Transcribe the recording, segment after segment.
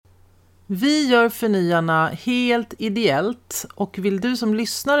Vi gör Förnyarna helt ideellt och vill du som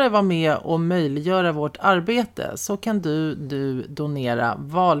lyssnare vara med och möjliggöra vårt arbete så kan du donera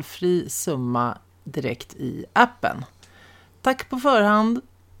valfri summa direkt i appen. Tack på förhand!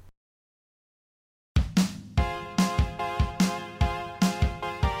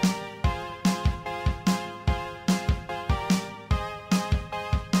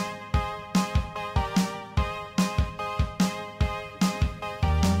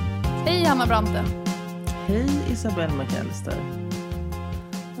 Hej Hanna Brante. Hej Isabelle McAllister.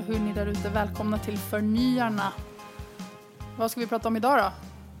 Och hur är ni där ute? Välkomna till Förnyarna. Vad ska vi prata om idag då?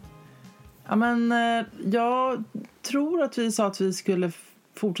 Ja, men jag tror att vi sa att vi skulle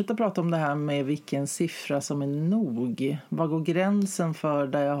fortsätta prata om det här med vilken siffra som är nog. Vad går gränsen för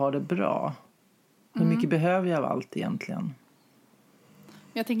där jag har det bra? Hur mycket behöver jag av allt egentligen?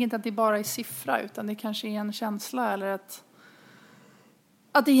 Jag tänker inte att det bara är siffra utan det kanske är en känsla eller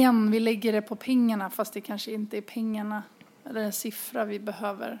att igen vi lägger det på pengarna fast det kanske inte är pengarna eller en siffra vi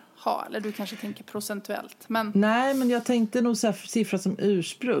behöver ha. Eller du kanske tänker procentuellt. Men... Nej, men jag tänkte nog siffra som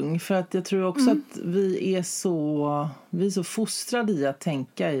ursprung. För att jag tror också att vi är så fostrade i att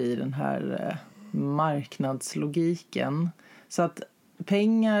tänka i den här marknadslogiken. Så att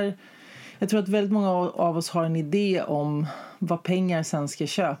pengar... Jag tror att väldigt många av oss har en idé om vad pengar sen ska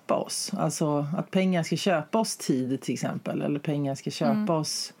köpa oss. Alltså att pengar ska köpa oss tid till exempel. Eller pengar ska köpa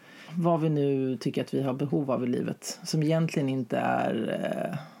oss vad vi nu tycker att vi har behov av i livet. Som egentligen inte är...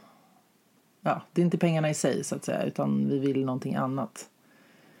 det är inte pengarna i sig så att säga. Utan vi vill någonting annat.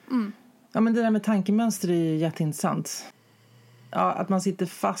 Ja, men det där med tankemönster är jätteintressant. Ja, att man sitter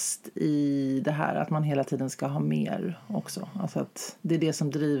fast i det här att man hela tiden ska ha mer också. Alltså att det är det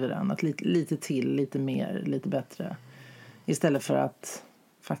som driver en. Att lite till, lite mer, lite bättre. Istället för att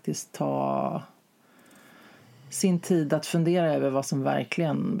faktiskt ta sin tid att fundera över vad som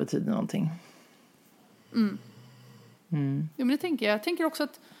verkligen betyder någonting. Jo, men det tänker jag. Jag tänker också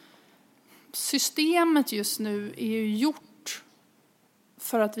att systemet just nu är ju gjort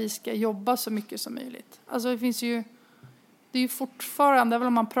för att vi ska jobba så mycket som möjligt. Alltså det finns ju... Det är ju fortfarande, även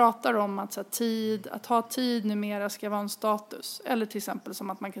om man pratar om att ha tid numera ska vara en status. Eller till exempel som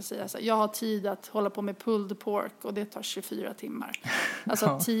att man kan säga så här, jag har tid att hålla på med pulled pork och det tar 24 timmar.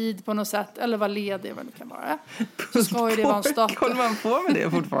 Alltså tid på något sätt, eller vara ledig, vad det kan vara. Så ska ju det vara en status. Håller man på med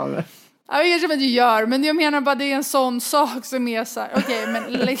det fortfarande? Ja, jag vet inte vad du gör, men jag menar bara det är en sån sak som är så här, okej,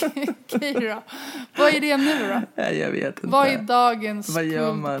 då. Vad är det nu då? Ja, jag vet inte. Vad är dagens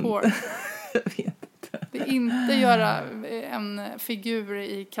pulled pork? Jag vet inte. Det är inte göra en figur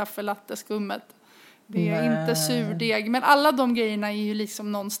i kaffelatteskummet. Det är inte surdeg. Men alla de grejerna är ju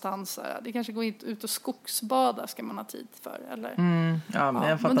liksom någonstans. Det kanske går ut och skogsbada ska man ha tid för. Eller? Ja, men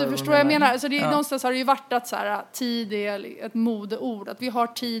jag fattar men du förstår vad jag menar. Alltså det är, någonstans har det ju varit att så här, tid är ett modeord. Att vi har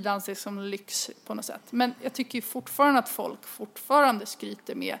tid anses som lyx på något sätt. Men jag tycker ju fortfarande att folk fortfarande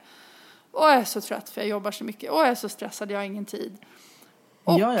skryter med. Jag är så trött för jag jobbar så mycket. Jag är så stressad, jag har ingen tid.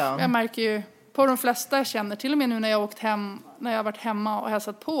 Och jag märker ju... På de flesta jag känner, till och med nu när jag har åkt hem, när jag har varit hemma och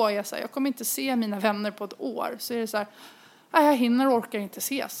hälsat på, jag kommer inte se mina vänner på ett år. Så är det så här, jag hinner och orkar inte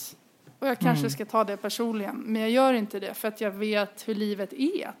ses. Och jag kanske ska ta det personligen, men jag gör inte det för att jag vet hur livet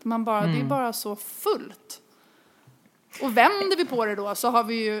är. Att det är bara så fullt. Och vänder vi på det då så har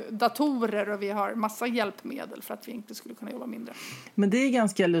vi ju datorer och vi har massa hjälpmedel för att vi inte skulle kunna jobba mindre. Men det är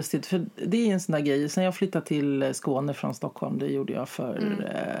ganska lustigt för det är en sån där grej. Sen jag flyttade till Skåne från Stockholm, det gjorde jag för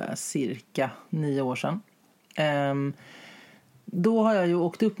cirka 9 år sedan. Då har jag ju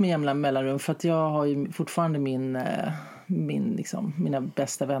åkt upp med jämna mellanrum för att jag har ju fortfarande mina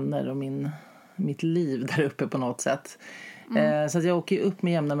bästa vänner och mitt liv där uppe på något sätt. Så att jag åker upp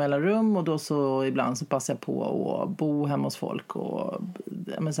med jämna mellanrum och då så ibland så passar jag på att bo hemma hos folk och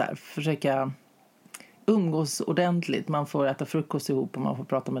försöka umgås ordentligt. Man får äta frukost ihop och man får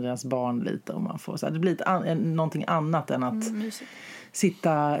prata med deras barn lite och man får så här, det blir någonting annat än att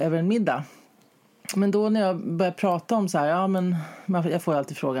sitta över en middag. Men då när jag börjar prata om så här, jag får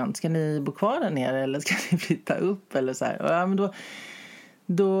alltid frågan, ska ni bo kvar där nere eller ska ni flytta upp eller så här. Men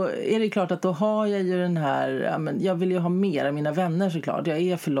då är det klart att då har jag ju den här... jag vill ju ha mer av mina vänner såklart. Jag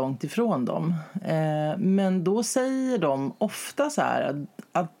är för långt ifrån dem. Men då säger de ofta så här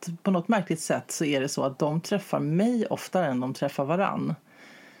att på något märkligt sätt så är det så att de träffar mig oftare än de träffar varann.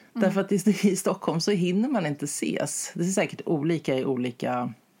 Därför att i Stockholm så hinner man inte ses. Det är säkert olika i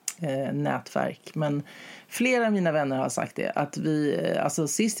olika nätverk. Men flera av mina vänner har sagt det. Att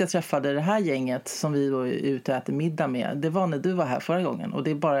sist jag träffade det här gänget som vi var ute och äter middag med. Det var när du var här förra gången. Och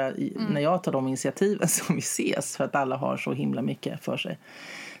det är bara när jag tar de initiativen som vi ses. För att alla har så himla mycket för sig.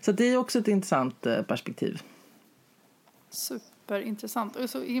 Så det är också ett intressant perspektiv. Super. superintressant. Och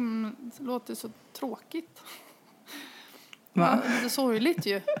det låter så tråkigt. Ja, det är sorgligt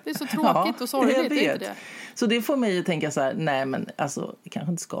ju. Det är så tråkigt och sorgligt. Det är inte det. Så det får mig att tänka så här, nej men alltså, vi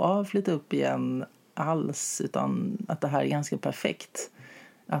kanske inte ska flytta upp igen alls, utan att det här är ganska perfekt.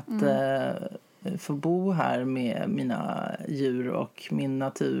 Att få bo här med mina djur och min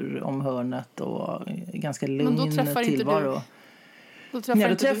natur om hörnet och ganska lugn tillvaro. Då träffar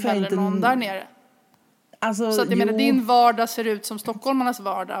inte du heller någon där nere. Alltså, så att jag menar, din vardag ser ut som stockholmarnas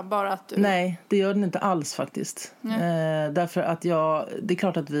vardag, bara att du... Nej, det gör den inte alls faktiskt. Därför att det är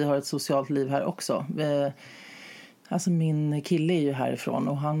klart att vi har ett socialt liv här också. Alltså min kille är ju härifrån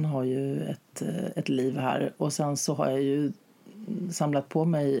och han har ju ett liv här. Och sen så har jag ju samlat på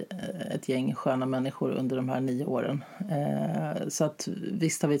mig ett gäng sköna människor under de här 9 åren. Så att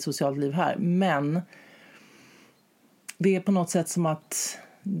visst har vi ett socialt liv här. Men det är på något sätt som att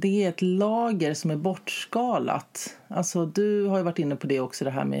det är ett lager som är bortskalat. Alltså du har ju varit inne på det också,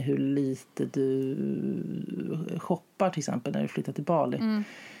 det här med hur lite du shoppar till exempel när du flyttar till Bali.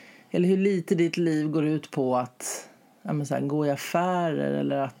 Eller hur lite ditt liv går ut på att gå i affärer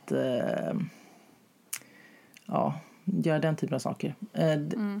eller att göra den typen av saker.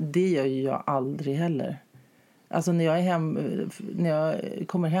 Det gör ju jag aldrig heller. Alltså när jag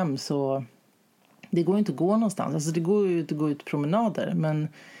kommer hem så det går ju inte att gå någonstans. Alltså det går ju inte att gå ut promenader. Men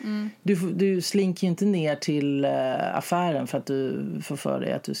du slinker ju inte ner till affären för att du får för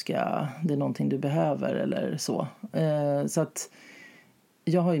dig att det är någonting du behöver eller så. Så att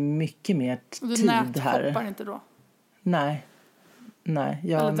jag har ju mycket mer tid här. Du nätshoppar inte då? Nej,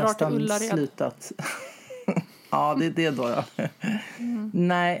 jag har nästan slutat. Ja, det är det då.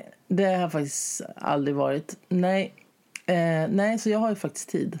 Nej, det har jag faktiskt aldrig varit. Nej, så jag har ju faktiskt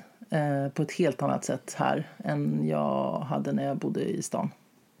tid på ett helt annat sätt här än jag hade när jag bodde i stan.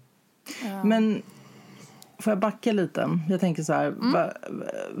 Ja. Men får jag backa lite? Jag tänker så här,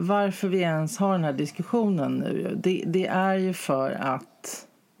 varför vi ens har den här diskussionen nu? Det är ju för att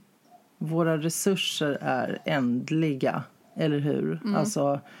våra resurser är ändliga, eller hur?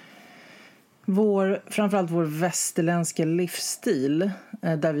 Alltså framförallt vår västerländska livsstil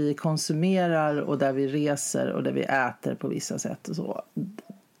där vi konsumerar och där vi reser och där vi äter på vissa sätt och så.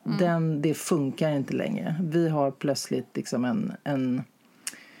 Det funkar inte längre. Vi har plötsligt liksom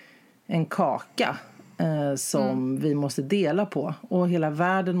en kaka som vi måste dela på och hela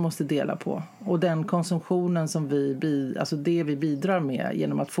världen måste dela på. Och den konsumtionen som det vi bidrar med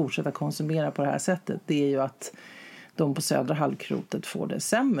genom att fortsätta konsumera på det här sättet, det är ju att de på södra halvklotet får det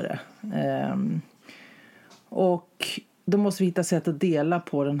sämre. Och då måste vi hitta sätt att dela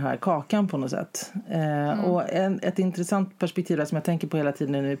på den här kakan på något sätt. Och ett intressant perspektiv som jag tänker på hela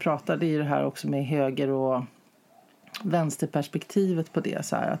tiden när vi pratar, det är ju det här också med höger- och vänsterperspektivet på det.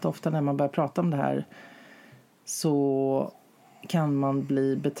 Så här, att ofta när man börjar prata om det här så kan man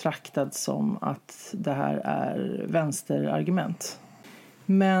bli betraktad som att det här är vänsterargument.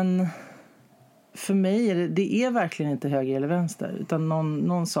 Men för mig är verkligen inte höger eller vänster, utan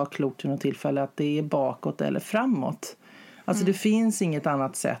någon sa klokt vid något tillfälle att det är bakåt eller framåt. Alltså det finns inget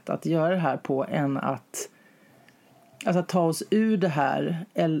annat sätt att göra det här på än att ta oss ur det här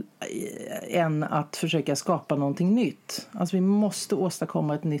än att försöka skapa någonting nytt. Alltså vi måste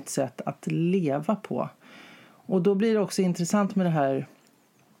åstadkomma ett nytt sätt att leva på. Och då blir det också intressant med det här,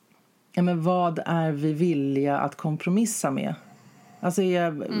 vad är vi villiga att kompromissa med? Alltså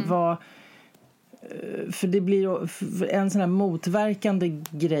för det blir en sån här motverkande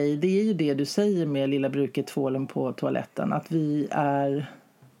grej, det är ju det du säger med lilla bruket tvålen på toaletten, att vi är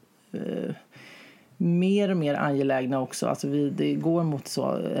mer och mer angelägna också, alltså det går mot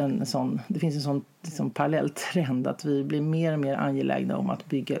det finns en sån liksom parallell trend att vi blir mer och mer angelägna om att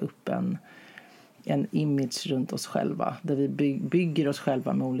bygga upp en image runt oss själva, där vi bygger oss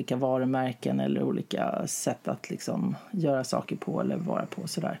själva med olika varumärken eller olika sätt att liksom göra saker på eller vara på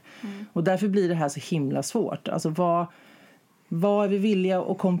sådär. Och därför blir det här så himla svårt. Alltså vad är vi villiga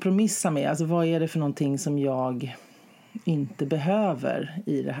att kompromissa med? Alltså vad är det för någonting som jag inte behöver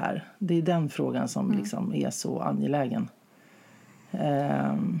i det här? Det är den frågan som liksom är så angelägen.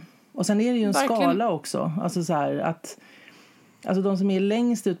 Och sen är det ju en skala också. Alltså så här att de som är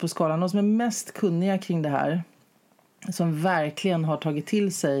längst ut på skalan, de som är mest kunniga kring det här, som verkligen har tagit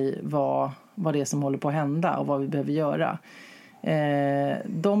till sig vad det är som håller på att hända och vad vi behöver göra.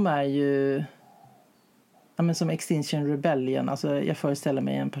 De är ju som Extinction Rebellion. Alltså jag föreställer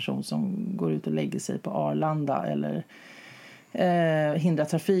mig en person som går ut och lägger sig på Arlanda eller hindra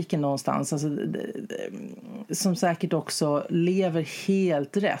trafiken någonstans. Alltså, som säkert också lever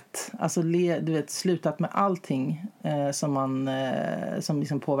helt rätt. Alltså du vet, slutat med allting som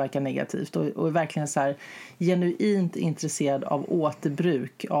liksom påverkar negativt. Och är verkligen så här genuint intresserad av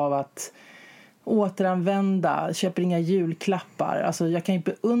återbruk. Av att återanvända, köper inga julklappar. Alltså jag kan ju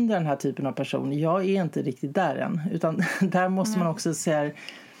beundra den här typen av person. Jag är inte riktigt där än. Utan där måste man också säga...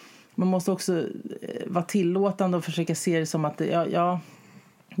 Man måste också vara tillåtande och försöka se det som att det är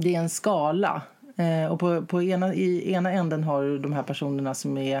en skala. Och i ena änden har du de här personerna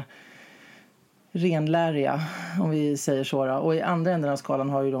som är renläriga, om vi säger så. Och i andra änden av skalan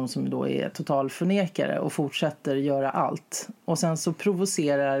har ju de som då är totalförnekare och fortsätter göra allt. Och sen så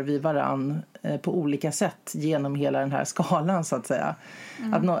provocerar vi varann på olika sätt genom hela den här skalan, så att säga.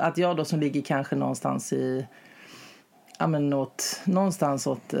 Att jag då som ligger kanske någonstans någonstans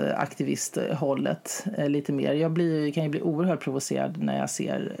åt aktivisthållet lite mer. Jag kan ju bli oerhört provocerad när jag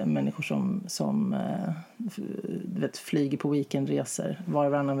ser människor som flyger på weekendresor var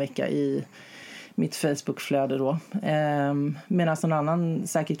och varannan vecka i mitt Facebook-flöde då. Medan någon annan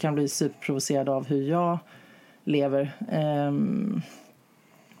säkert kan bli superprovocerad av hur jag lever.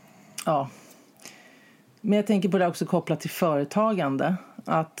 Ja. Men jag tänker på det också kopplat till företagande.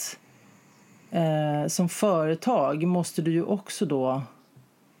 Att som företag måste du ju också då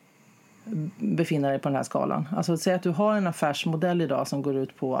befinna dig på den här skalan. Alltså säg att du har en affärsmodell idag som går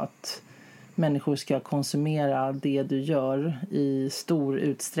ut på att människor ska konsumera det du gör i stor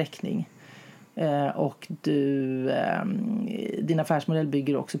utsträckning. Och din affärsmodell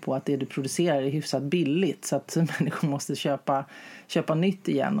bygger också på att det du producerar är hyfsat billigt så att människor måste köpa nytt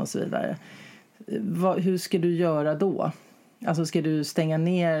igen och så vidare. Hur ska du göra då? Alltså ska du stänga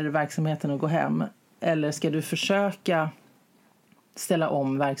ner verksamheten och gå hem? Eller ska du försöka ställa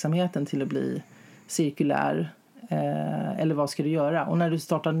om verksamheten till att bli cirkulär? Eller vad ska du göra? Och när du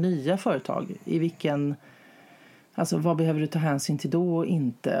startar nya företag, vad behöver du ta hänsyn till då och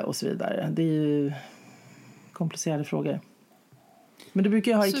inte? Och så vidare. Det är ju komplicerade frågor. Men du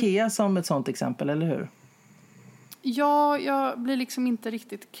brukar ju ha Ikea som ett sånt exempel, eller hur? Ja, jag blir liksom inte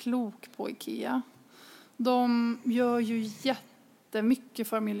riktigt klok på Ikea. De gör ju jättemycket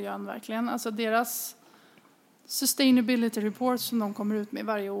för miljön verkligen. Alltså deras sustainability report som de kommer ut med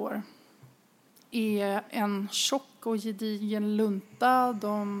varje år är en tjock och gedigen lunta.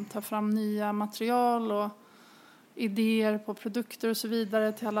 De tar fram nya material och idéer på produkter och så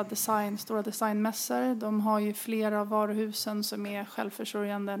vidare till alla stora designmässor. De har ju flera av varuhusen som är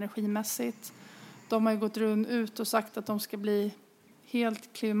självförsörjande energimässigt. De har ju gått ut och sagt att de ska bli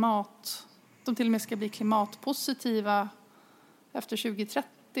de till och med ska bli klimatpositiva efter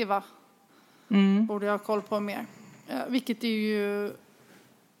 2030, va? Borde jag ha koll på mer. Vilket är ju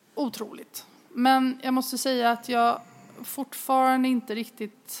otroligt. Men jag måste säga att jag fortfarande inte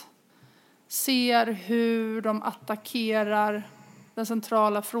riktigt ser hur de attackerar den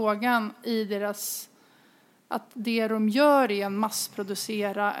centrala frågan i deras... Att det de gör är att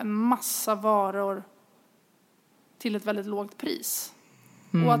massproducera en massa varor till ett väldigt lågt pris.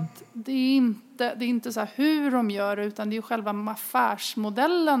 Och att det är inte så här hur de gör det, utan det är själva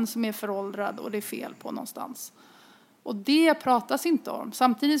affärsmodellen som är föråldrad och det är fel på någonstans. Och det pratas inte om.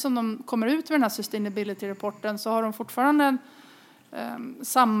 Samtidigt som de kommer ut med den här sustainability-rapporten så har de fortfarande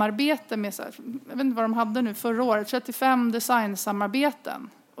samarbete med, så här, jag vet inte vad de hade nu förra året, 35 designsamarbeten.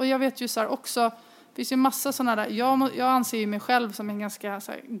 Och jag vet ju så här också, det finns ju massa sådana där, jag anser ju mig själv som en ganska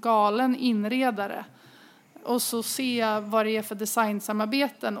så här, galen inredare. Och så se vad det är för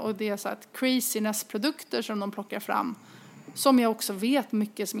designsamarbeten och det är så att craziness-produkter som de plockar fram. Som jag också vet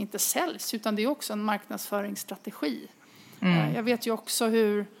mycket som inte säljs, utan det är också en marknadsföringsstrategi. Jag vet ju också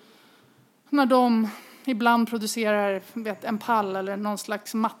hur när de ibland producerar en pall eller någon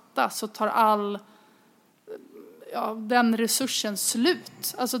slags matta så tar den resursen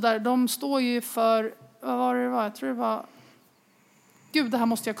slut. Alltså där de står ju för, vad var det? Jag tror det var, gud det här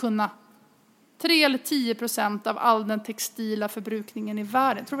måste jag kunna. 3 eller 10% av all den textila förbrukningen i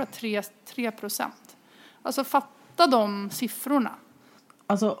världen. Jag tror det var 3%. Alltså fatta de siffrorna.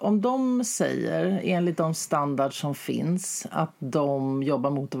 Alltså om de säger, enligt de standard som finns, att de jobbar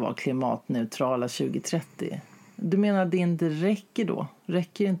mot att vara klimatneutrala 2030. Du menar att det inte räcker då?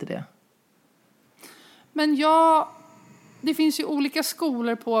 Räcker inte det? Men det finns ju olika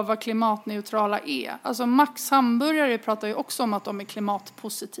skolor på vad klimatneutrala är. Alltså Max Hamburgare pratar ju också om att de är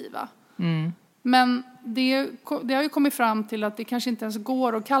klimatpositiva. Men det har ju kommit fram till att det kanske inte ens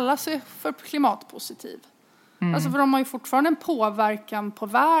går att kalla sig för klimatpositiv. Alltså för de har ju fortfarande en påverkan på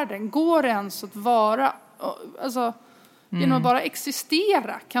världen. Går det ens att vara, alltså genom att bara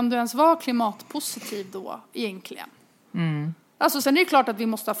existera, kan du ens vara klimatpositiv då egentligen? Alltså sen är det klart att vi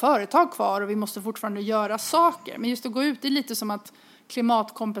måste ha företag kvar och vi måste fortfarande göra saker. Men just att gå ut, det är lite som att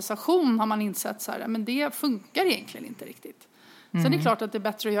klimatkompensation har man insett så här, men det funkar egentligen inte riktigt. Sen är det klart att det är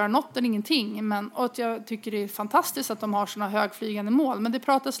bättre att göra något än ingenting. Och att jag tycker det är fantastiskt att de har såna högflygande mål. Men det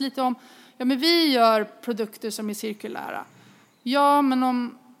pratas lite om, ja men vi gör produkter som är cirkulära. Ja, men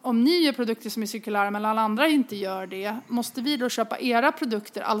om ni gör produkter som är cirkulära men alla andra inte gör det, måste vi då köpa era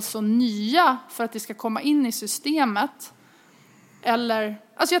produkter, alltså nya, för att det ska komma in i systemet? Eller,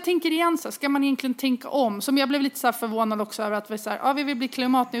 alltså jag tänker igen så här, ska man egentligen tänka om? Som jag blev lite så här förvånad också över att vi, så här, ja, vi vill bli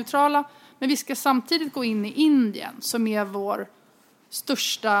klimatneutrala, men vi ska samtidigt gå in i Indien som är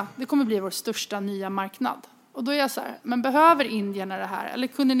det kommer bli vår största nya marknad. Och då är jag så här, men behöver indierna det här? Eller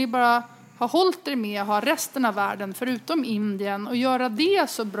kunde ni bara ha hållit er med, ha resten av världen förutom Indien och göra det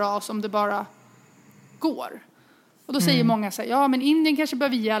så bra som det bara går? Och då säger många så här, ja men Indien kanske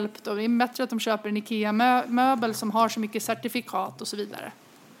behöver hjälp då. Det är bättre att de köper en IKEA-möbel som har så mycket certifikat och så vidare.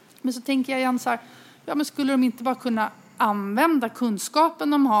 Men så tänker jag igen så här, ja men skulle de inte bara kunna använda kunskapen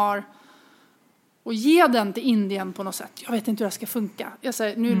de har och ge den till Indien på något sätt? Jag vet inte hur det ska funka. Jag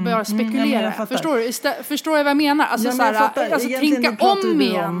säger, nu börjar jag spekulera. Förstår du vad jag menar? Alltså, ja, men alltså tänka om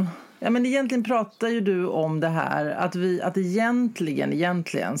igen. Ja, men egentligen pratar ju du om det här att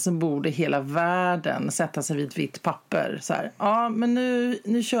egentligen så borde hela världen sätta sig vid ett vitt papper så här. Ja, men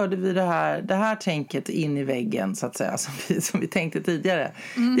nu körde vi det här tänket in i väggen så att säga som vi tänkte tidigare.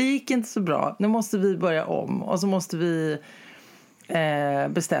 Det gick inte så bra. Nu måste vi börja om och så måste vi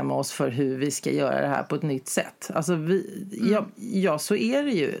bestämma oss för hur vi ska göra det här på ett nytt sätt. Alltså så är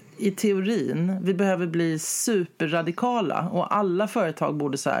det ju i teorin. Vi behöver bli superradikala och alla företag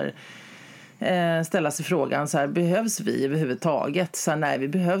borde så här ställa sig frågan så här, behövs vi överhuvudtaget? Så här, nej, vi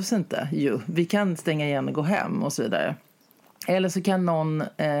behövs inte. Jo, vi kan stänga igen och gå hem och så vidare. Eller så kan någon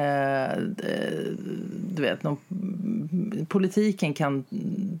politiken kan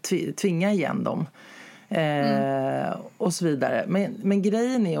tvinga igen dem. Och så vidare. Men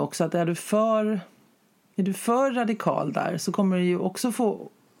grejen är också att är du för radikal där så kommer det ju också få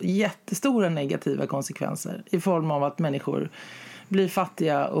jättestora negativa konsekvenser i form av att människor blir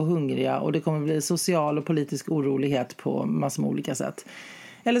fattiga och hungriga och det kommer bli social och politisk orolighet på massor med olika sätt.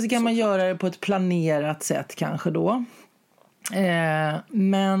 Eller så kan man göra det på ett planerat sätt kanske då.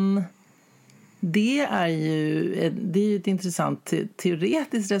 Men det är ju ett intressant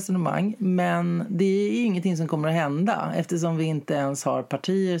teoretiskt resonemang, men det är ju ingenting som kommer att hända eftersom vi inte ens har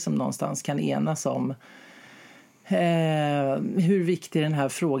partier som någonstans kan enas om hur viktig den här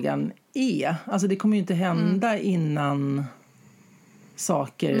frågan är. Alltså det kommer ju inte hända innan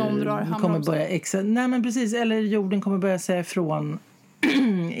saker kommer börja nej men precis, eller jorden kommer börja säga ifrån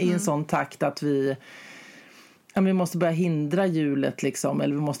i en sån takt att vi måste börja hindra hjulet liksom,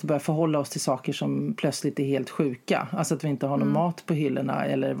 eller vi måste börja förhålla oss till saker som plötsligt är helt sjuka. Alltså att vi inte har någon mat på hyllorna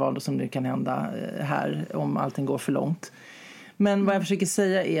eller vad som nu kan hända här om allting går för långt. Men vad jag försöker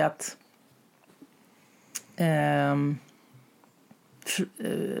säga är att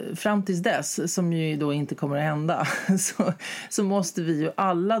fram tills dess, som ju då inte kommer att hända, så måste vi ju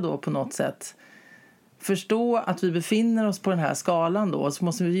alla då på något sätt förstå att vi befinner oss på den här skalan då, så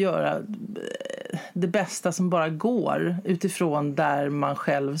måste vi göra det bästa som bara går utifrån där man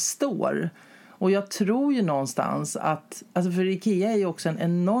själv står. Och jag tror ju någonstans att, alltså för IKEA är ju också en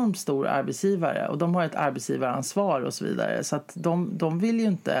enormt stor arbetsgivare och de har ett arbetsgivaransvar och så vidare, så att de vill ju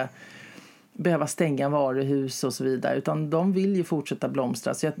inte behöva stänga varuhus och så vidare, utan de vill ju fortsätta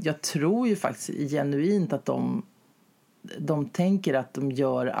blomstra. Så jag tror ju faktiskt genuint att de tänker att de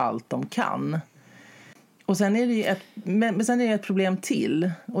gör allt de kan. Och sen är det ju ett problem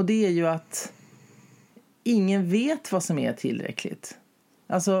till, och det är ju att ingen vet vad som är tillräckligt.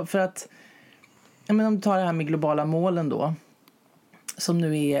 Alltså för att, om du tar det här med globala målen då, som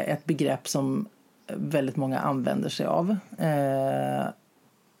nu är ett begrepp som väldigt många använder sig av.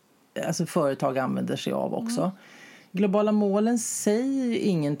 Alltså företag använder sig av också. Globala målen säger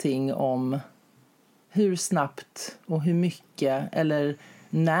ingenting om hur snabbt och hur mycket eller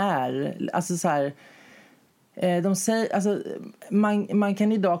när. Alltså så här, de säger, alltså, man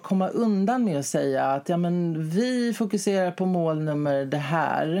kan idag komma undan med att säga att vi fokuserar på målnummer det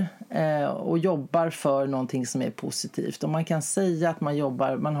här och jobbar för någonting som är positivt. Och man kan säga att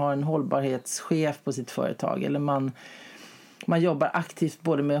man har en hållbarhetschef på sitt företag, eller man jobbar aktivt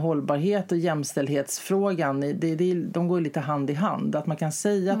både med hållbarhet och jämställdhetsfrågan. De går lite hand i hand. Att man kan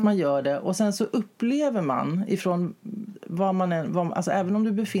säga att man gör det. Och sen så upplever man ifrån alltså även om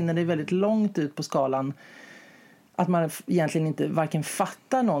du befinner dig väldigt långt ut på skalan, att man egentligen inte varken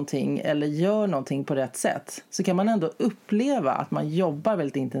fattar någonting eller gör någonting på rätt sätt, så kan man ändå uppleva att man jobbar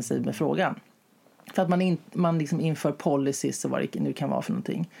väldigt intensivt med frågan. För att man liksom inför policies och vad det nu kan vara för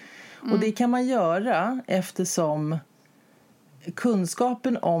någonting. Och det kan man göra eftersom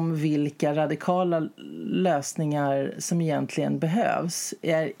kunskapen om vilka radikala lösningar som egentligen behövs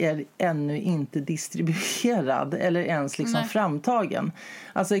är ännu inte distribuerad eller ens liksom framtagen.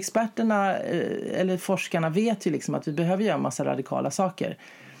 Alltså experterna eller forskarna vet ju liksom att vi behöver göra en massa radikala saker.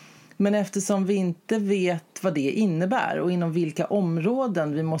 Men eftersom vi inte vet vad det innebär och inom vilka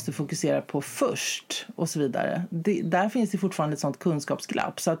områden vi måste fokusera på först och så vidare. Där finns det fortfarande ett sånt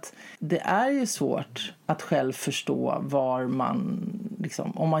kunskapsglapp. Så att det är ju svårt att själv förstå var man,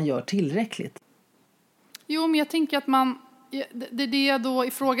 liksom, om man gör tillräckligt. Jo, men jag tänker att det är det jag då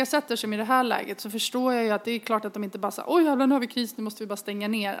ifrågasätter som i det här läget. Så förstår jag ju att det är klart att de inte bara säger oj jävlar nu har vi kris, nu måste vi bara stänga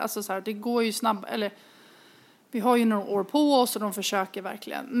ner. Alltså så här, det går ju snabbt, eller vi har ju några år på oss och de försöker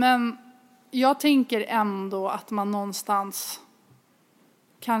verkligen. Men jag tänker ändå att man någonstans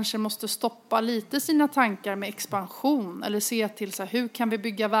kanske måste stoppa lite sina tankar med expansion. Eller se till så här, hur kan vi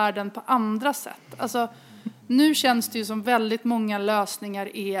bygga världen på andra sätt. Alltså, nu känns det ju som väldigt många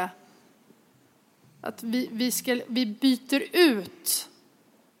lösningar är att vi byter ut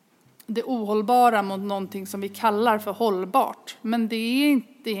det ohållbara mot någonting som vi kallar för hållbart. Men det är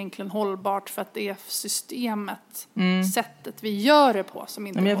inte egentligen hållbart för att det är systemet, sättet vi gör det på som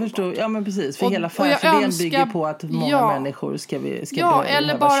inte är hållbart. Förstår, ja men precis, för hela affärsidén bygger på att många människor ska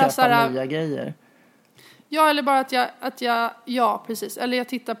eller bara köpa såhär, nya grejer. Ja, eller bara att jag precis. Eller jag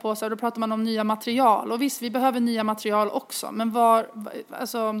tittar på så här, då pratar man om nya material. Och visst, vi behöver nya material också. Men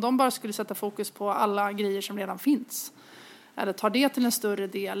alltså, om de bara skulle sätta fokus på alla grejer som redan finns. Eller ta det till en större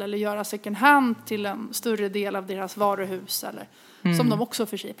del. Eller göra second hand till en större del av deras varuhus. Eller, som de också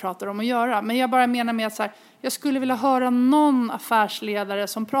för sig pratar om att göra. Men jag bara menar med att så här, jag skulle vilja höra någon affärsledare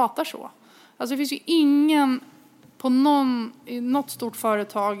som pratar så. Alltså det finns ju ingen i något stort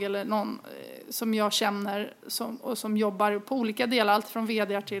företag eller någon som jag känner som jobbar på olika delar, allt från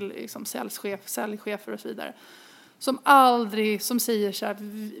vd till liksom säljchefer och så vidare. Som säger så här,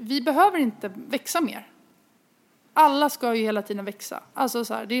 vi behöver inte växa mer. Alla ska ju hela tiden växa. Alltså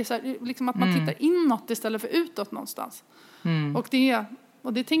så här, det är så här, liksom att man tittar inåt istället för utåt någonstans.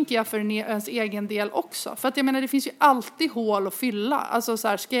 Och det tänker jag för ens egen del också. För att jag menar, det finns ju alltid hål att fylla. Alltså så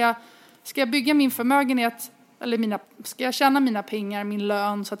här, ska jag bygga min förmögenhet eller ska jag tjäna mina pengar, min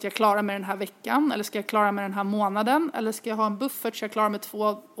lön så att jag klarar mig den här veckan? Eller ska jag klara mig den här månaden? Eller ska jag ha en buffert så jag klarar mig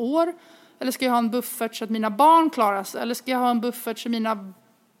 2 år? Eller ska jag ha en buffert så att mina barn klarar sig? Eller ska jag ha en buffert så mina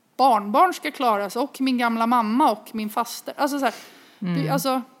barnbarn ska klara sig? Och min gamla mamma och min faster. Alltså så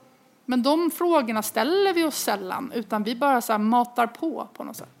här, men de frågorna ställer vi oss sällan. Utan vi bara så här matar på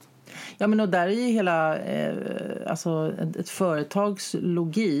något sätt. Ja, men och där är ju hela, alltså ett företags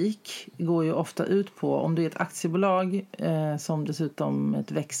logik går ju ofta ut på, om det är ett aktiebolag som dessutom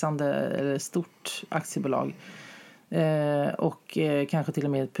ett växande eller stort aktiebolag och kanske till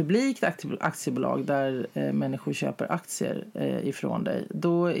och med ett publikt aktiebolag där människor köper aktier ifrån dig,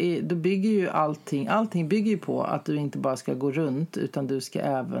 då bygger ju allting bygger ju på att du inte bara ska gå runt utan du ska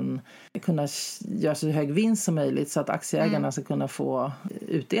även kunna göra så hög vinst som möjligt så att aktieägarna ska kunna få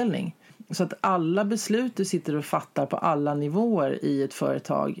utdelning. Så att alla beslut du sitter och fattar på alla nivåer i ett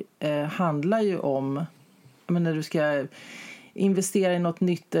företag handlar ju om, när du ska investera i något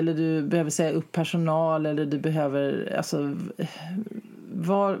nytt eller du behöver säga upp personal eller du behöver, alltså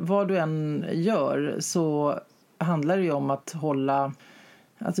vad du än gör så handlar det ju om att hålla,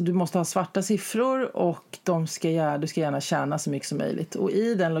 alltså du måste ha svarta siffror och du ska gärna tjäna så mycket som möjligt. Och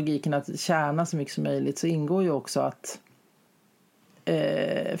i den logiken att tjäna så mycket som möjligt så ingår ju också att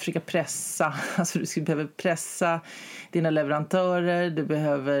försöka pressa, alltså du behöver pressa dina leverantörer, du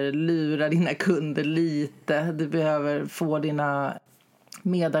behöver lura dina kunder lite, du behöver få dina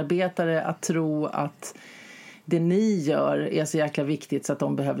medarbetare att tro att det ni gör är så jäkla viktigt så att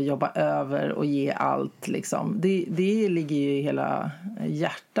de behöver jobba över och ge allt liksom. Det ligger ju i hela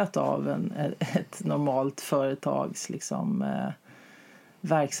hjärtat av ett normalt företags liksom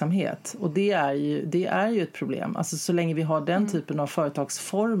verksamhet. Och det är ju ett problem. Alltså så länge vi har den typen av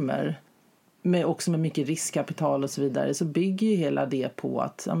företagsformer också med mycket riskkapital och så vidare så bygger ju hela det på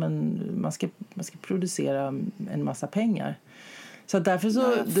att man ska producera en massa pengar. Så därför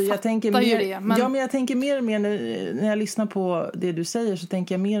så jag tänker mer, men jag tänker mer och mer när jag lyssnar på det du säger så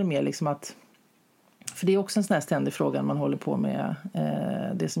tänker jag mer och mer liksom att, för det är också en sån här ständig fråga man håller på med,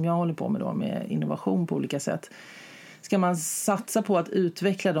 det som jag håller på med då med innovation på olika sätt. Ska man satsa på att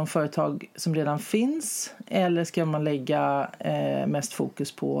utveckla de företag som redan finns eller ska man lägga mest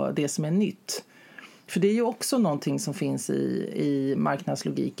fokus på det som är nytt? För det är ju också någonting som finns i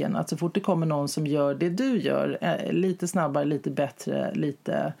marknadslogiken. Att så fort det kommer någon som gör det du gör lite snabbare, lite bättre,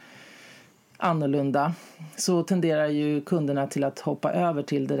 lite annorlunda, så tenderar ju kunderna till att hoppa över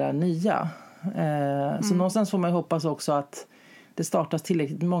till det där nya. Så någonstans får man ju hoppas också att det startas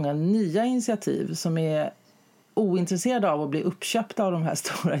tillräckligt många nya initiativ som är ointresserade av att bli uppköpta av de här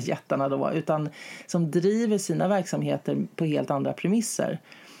stora jättarna då, utan som driver sina verksamheter på helt andra premisser.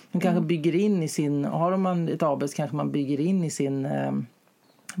 De kanske bygger in i sin, har man ett AB så kanske man bygger in i sin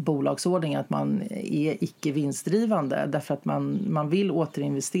bolagsordning att man är icke vinstdrivande därför att man vill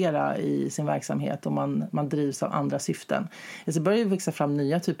återinvestera i sin verksamhet och man drivs av andra syften. Så börjar ju växa fram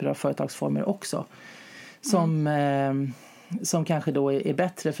nya typer av företagsformer också som kanske då är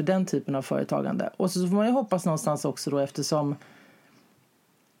bättre för den typen av företagande. Och så får man ju hoppas någonstans också då, eftersom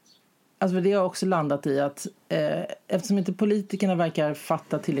alltså det har också landat i att eftersom inte politikerna verkar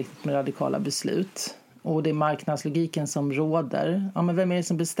fatta tillräckligt med radikala beslut och det är marknadslogiken som råder. Ja, men vem är det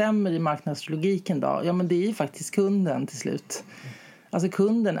som bestämmer i marknadslogiken då? Ja, men det är ju faktiskt kunden till slut. Alltså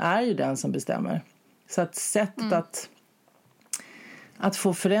kunden är ju den som bestämmer. Så att sättet att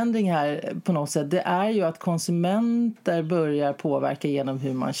få förändring här på något sätt, det är ju att konsumenter börjar påverka genom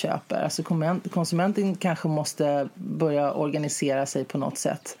hur man köper. Alltså konsumenten kanske måste börja organisera sig på något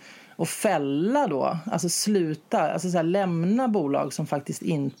sätt. Och fälla då, alltså sluta, alltså så här, lämna bolag som faktiskt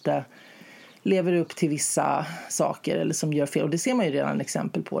inte lever upp till vissa saker eller som gör fel. Och det ser man ju redan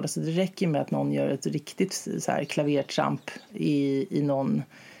exempel på det. Så det räcker med att någon gör ett riktigt så här klavertramp i någon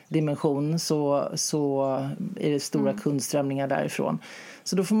dimension så är det stora kundströmningar därifrån.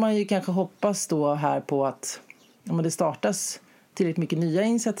 Så då får man ju kanske hoppas då här på att det startas tillräckligt mycket nya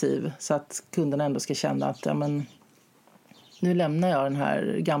initiativ så att kunderna ändå ska känna att nu lämnar jag den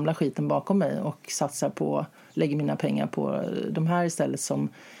här gamla skiten bakom mig och lägger mina pengar på de här istället som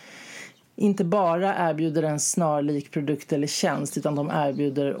inte bara erbjuder en snarlik produkt eller tjänst utan de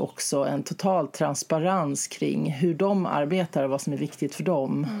erbjuder också en total transparens kring hur de arbetar och vad som är viktigt för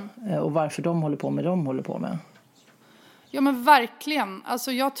dem och varför de håller på med. Ja men verkligen.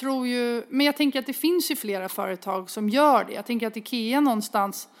 Alltså jag tänker att det finns ju flera företag som gör det. Jag tänker att IKEA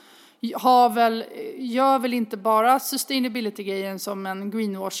någonstans gör väl inte bara sustainability-grejen som en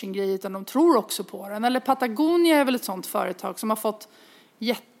greenwashing-grej utan de tror också på den. Eller Patagonia är väl ett sånt företag som har fått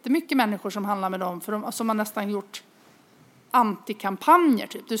jättemycket människor som handlar med dem som har nästan gjort antikampanjer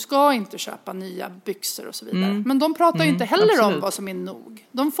typ. Du ska inte köpa nya byxor och så vidare. Men de pratar ju inte heller om vad som är nog.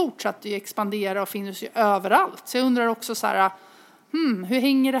 De fortsätter ju expandera och finns ju överallt. Så jag undrar också så här, hur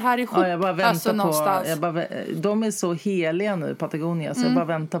hänger det här ihop? Ja, jag bara väntar de är så heliga nu, Patagonia, så jag bara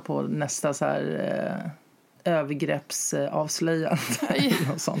väntar på nästa så här övergreppsavslöjande eller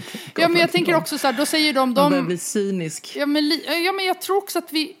något sånt. Ja, men jag tänker också så här, då säger de börjar bli cynisk. Ja, men jag tror också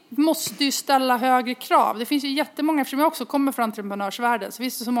att vi måste ju ställa högre krav. Det finns ju jättemånga, eftersom jag också kommer från entreprenörsvärlden, så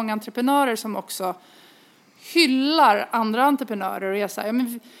finns det så många entreprenörer som också hyllar andra entreprenörer och är så här,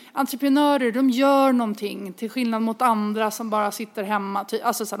 men entreprenörer, de gör någonting till skillnad mot andra som bara sitter hemma,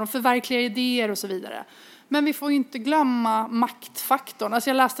 alltså så här, de förverkligar idéer och så vidare. Men vi får ju inte glömma maktfaktorn. Alltså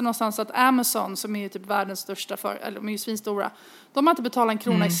jag läste någonstans att Amazon, som är ju typ världens största eller de är ju svinstora, de har inte betalat en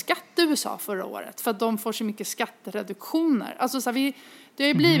krona i skatt i USA förra året för att de får så mycket skattereduktioner. Alltså så här, det har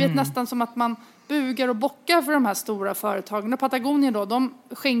ju blivit nästan som att man bugar och bockar för de här stora företagen. Och Patagonia då, de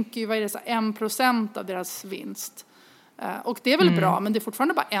skänker ju 1% av deras vinst. Och det är väl bra, men det är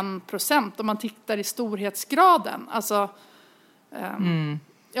fortfarande bara 1% om man tittar i storhetsgraden. Alltså,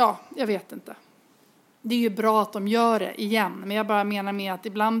 ja, jag vet inte. Det är ju bra att de gör det igen. Men jag bara menar med att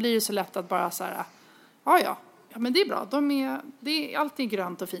ibland blir det så lätt att bara så här, ja, men det är bra. Det är alltid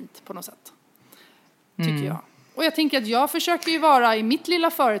grönt och fint på något sätt. Tycker jag. Och jag tänker att jag försöker ju vara i mitt lilla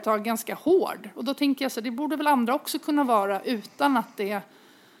företag ganska hård. Och då tänker jag så det borde väl andra också kunna vara utan att det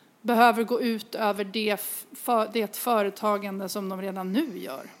behöver gå ut över det företagande som de redan nu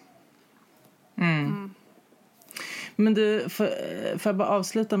gör. Men du, får jag bara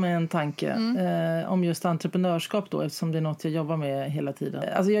avsluta med en tanke om just entreprenörskap då, eftersom det är något jag jobbar med hela tiden.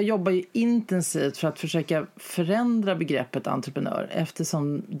 Alltså jag jobbar ju intensivt för att försöka förändra begreppet entreprenör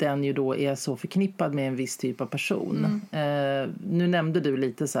eftersom den ju då är så förknippad med en viss typ av person. Nu nämnde du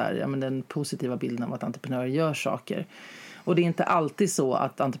lite så här, den positiva bilden av att entreprenörer gör saker. Och det är inte alltid så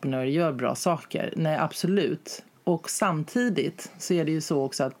att entreprenörer gör bra saker. Nej, absolut. Och samtidigt så är det ju så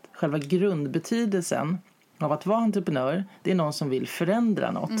också att själva grundbetydelsen av att vara entreprenör, det är någon som vill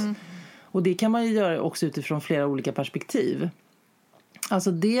förändra något. Och det kan man ju göra också utifrån flera olika perspektiv.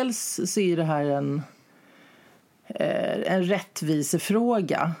 Alltså dels så är det här en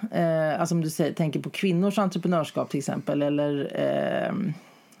rättvisefråga. Alltså om du tänker på kvinnors entreprenörskap till exempel, eller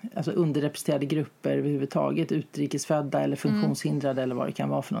alltså underrepresenterade grupper överhuvudtaget, utrikesfödda eller funktionshindrade eller vad det kan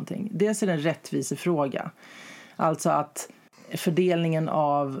vara för någonting. Dels är det en rättvisefråga. Alltså att fördelningen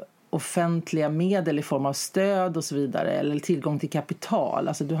av offentliga medel i form av stöd och så vidare, eller tillgång till kapital.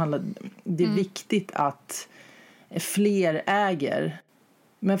 Alltså det är viktigt att fler äger.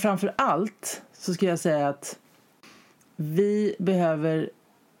 Men framför allt så skulle jag säga att vi behöver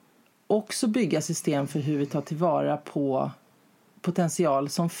också bygga system för hur vi tar tillvara på potential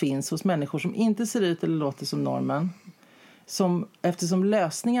som finns hos människor som inte ser ut eller låter som normen. Eftersom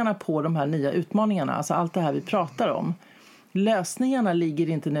lösningarna på de här nya utmaningarna, alltså allt det här vi pratar om, lösningarna ligger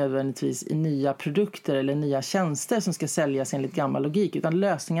inte nödvändigtvis i nya produkter eller nya tjänster som ska säljas enligt gammal logik, utan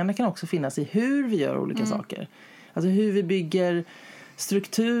lösningarna kan också finnas i hur vi gör olika saker. Alltså hur vi bygger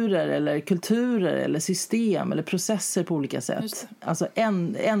strukturer eller kulturer eller system eller processer på olika sätt. Alltså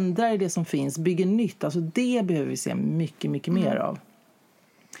ändra i det som finns, bygga nytt. Alltså det behöver vi se mycket, mycket mer av.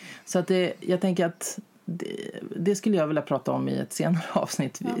 Så att jag tänker att det skulle jag vilja prata om i ett senare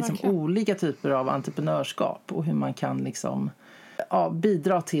avsnitt. Liksom olika typer av entreprenörskap och hur man kan liksom,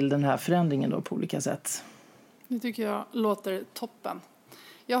 bidra till den här förändringen då på olika sätt. Det tycker jag låter toppen.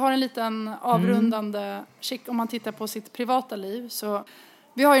 Jag har en liten avrundande check om man tittar på sitt privata liv. Så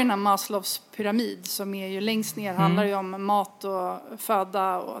vi har ju den här Maslows pyramid som är ju längst ner. Handlar ju om mat och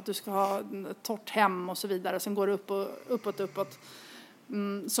föda och att du ska ha ett torrt hem och så vidare. Sen går det uppåt.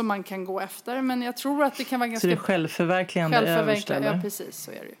 Som man kan gå efter. Men jag tror att det kan vara ganska... Så det är självförverkligande överst, eller? Ja, precis.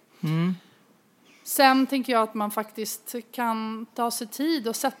 Så är det ju. Sen tänker jag att man faktiskt kan ta sig tid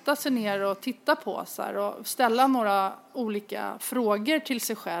och sätta sig ner och titta på så här, och ställa några olika frågor till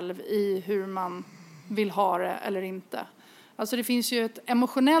sig själv i hur man vill ha det eller inte. Alltså det finns ju ett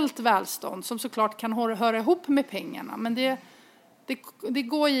emotionellt välstånd som såklart kan höra ihop med pengarna. Men det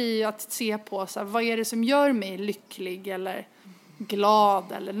går ju att se på så här, vad är det som gör mig lycklig eller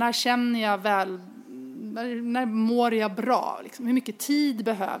glad, eller när känner jag väl, när mår jag bra, liksom, hur mycket tid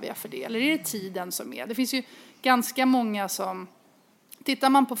behöver jag för det, eller är det tiden som är? Det finns ju ganska många som, tittar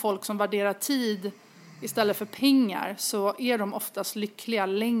man på folk som värderar tid istället för pengar, så är de oftast lyckliga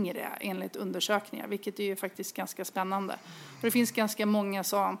längre enligt undersökningar, vilket är ju faktiskt ganska spännande. Och det finns ganska många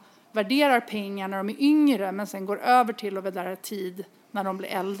som värderar pengar när de är yngre, men sen går över till att värdera tid när de blir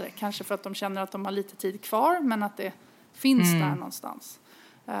äldre, kanske för att de känner att de har lite tid kvar, men att det finns där någonstans.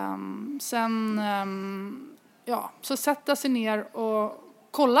 Så sätta sig ner och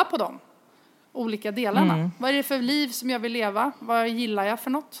kolla på de olika delarna. Vad är det för liv som jag vill leva? Vad gillar jag för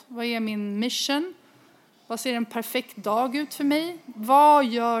något? Vad är min mission? Vad ser en perfekt dag ut för mig? Vad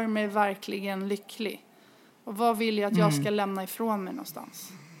gör mig verkligen lycklig? Och vad vill jag att jag ska lämna ifrån mig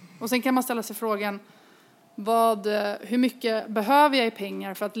någonstans? Och sen kan man ställa sig frågan, hur mycket behöver jag i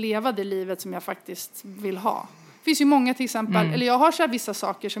pengar för att leva det livet som jag faktiskt vill ha? Det finns ju många till exempel, eller jag har så här vissa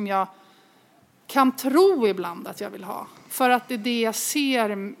saker som jag kan tro ibland att jag vill ha. För att det är det jag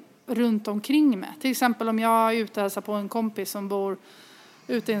ser runt omkring mig. Till exempel om jag är ute och hälsar på en kompis som bor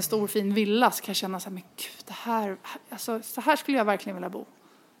ute i en stor fin villa, så kan jag känna så här, men gud, så här skulle jag verkligen vilja bo.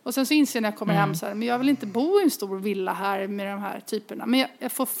 Och sen så inser jag när jag kommer hem så här, men jag vill inte bo i en stor villa här med de här typerna. Men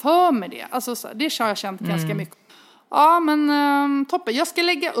jag får för mig det. Alltså så här, det har jag känt ganska mycket. Ja, men toppen. Jag ska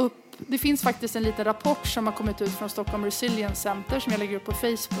lägga upp, det finns faktiskt en liten rapport som har kommit ut från Stockholm Resilience Center som jag lägger upp på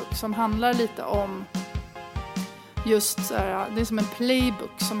Facebook, som handlar lite om just det är som en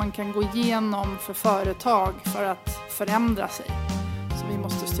playbook som man kan gå igenom för företag för att förändra sig. Så vi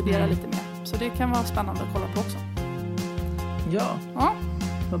måste studera lite mer. Så det kan vara spännande att kolla på också. Ja.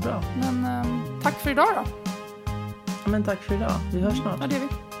 Vad bra. Men tack för idag då. Ja, men tack för idag. Vi hörs snart. Ja, det är vi.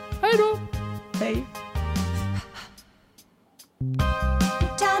 Hej då. Hej.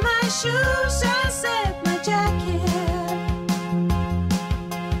 Tie my shoes, I said.